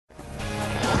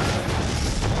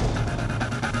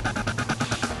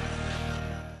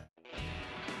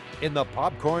In the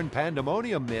popcorn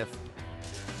pandemonium myth,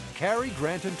 Cary,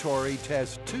 Grant, and Tori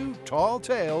test two tall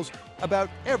tales about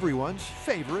everyone's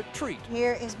favorite treat.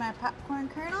 Here is my popcorn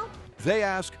kernel. They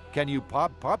ask, can you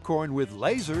pop popcorn with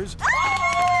lasers?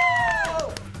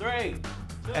 Oh! 3,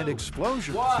 2, and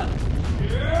explosions? 1.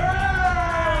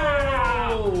 Yeah!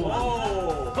 Oh!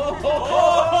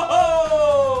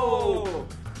 Oh!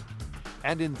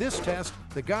 And in this test,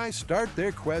 the guys start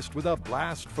their quest with a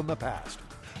blast from the past.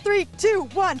 3, 2,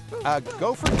 1. A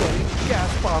gopher-getting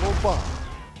gas bottle bomb.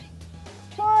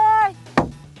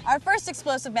 Our first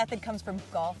explosive method comes from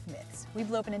golf myths. We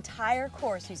blew up an entire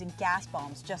course using gas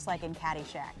bombs, just like in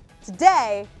Caddyshack.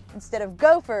 Today, instead of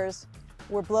gophers,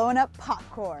 we're blowing up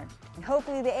popcorn. And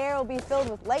hopefully the air will be filled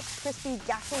with light, crispy,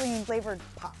 gasoline-flavored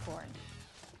popcorn.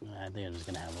 I think I'm just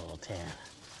gonna have a little tan.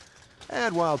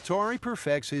 And while Tori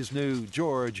perfects his new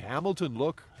George Hamilton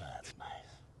look, That's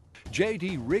nice.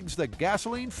 JD rigs the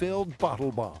gasoline-filled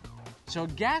bottle bomb. So a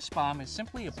gas bomb is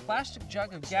simply a plastic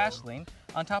jug of gasoline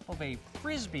on top of a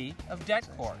frisbee of det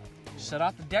cord. You set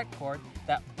off the det cord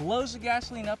that blows the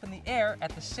gasoline up in the air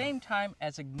at the same time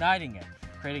as igniting it,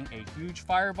 creating a huge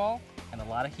fireball and a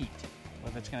lot of heat.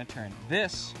 Whether it's going to turn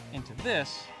this into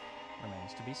this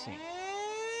remains to be seen.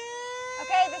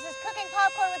 Okay, this is cooking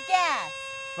popcorn with gas.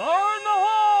 Fire in the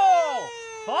hole!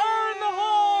 Fire in the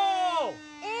hole!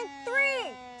 In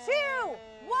 3, 2,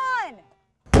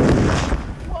 1.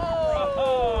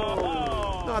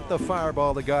 Whoa! Not the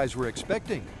fireball the guys were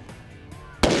expecting.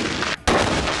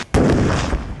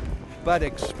 But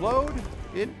explode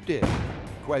it did.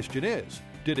 Question is,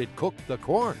 did it cook the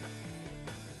corn?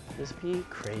 Would this be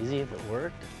crazy if it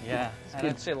worked? Yeah, and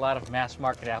I'd say a lot of mass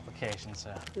market applications.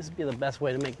 This would be the best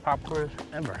way to make popcorn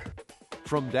ever.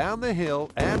 From down the hill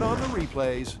and on the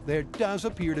replays, there does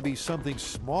appear to be something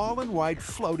small and white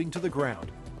floating to the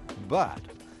ground. But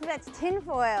That's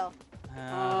tinfoil.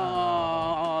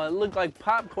 Oh, it looked like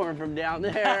popcorn from down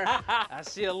there. I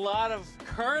see a lot of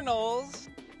kernels.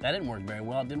 That didn't work very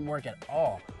well. It didn't work at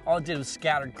all. All it did was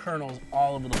scattered kernels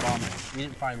all over the bomb. We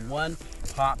didn't find one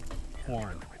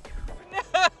popcorn.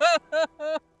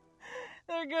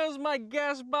 There goes my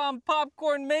gas bomb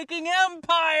popcorn making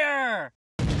empire!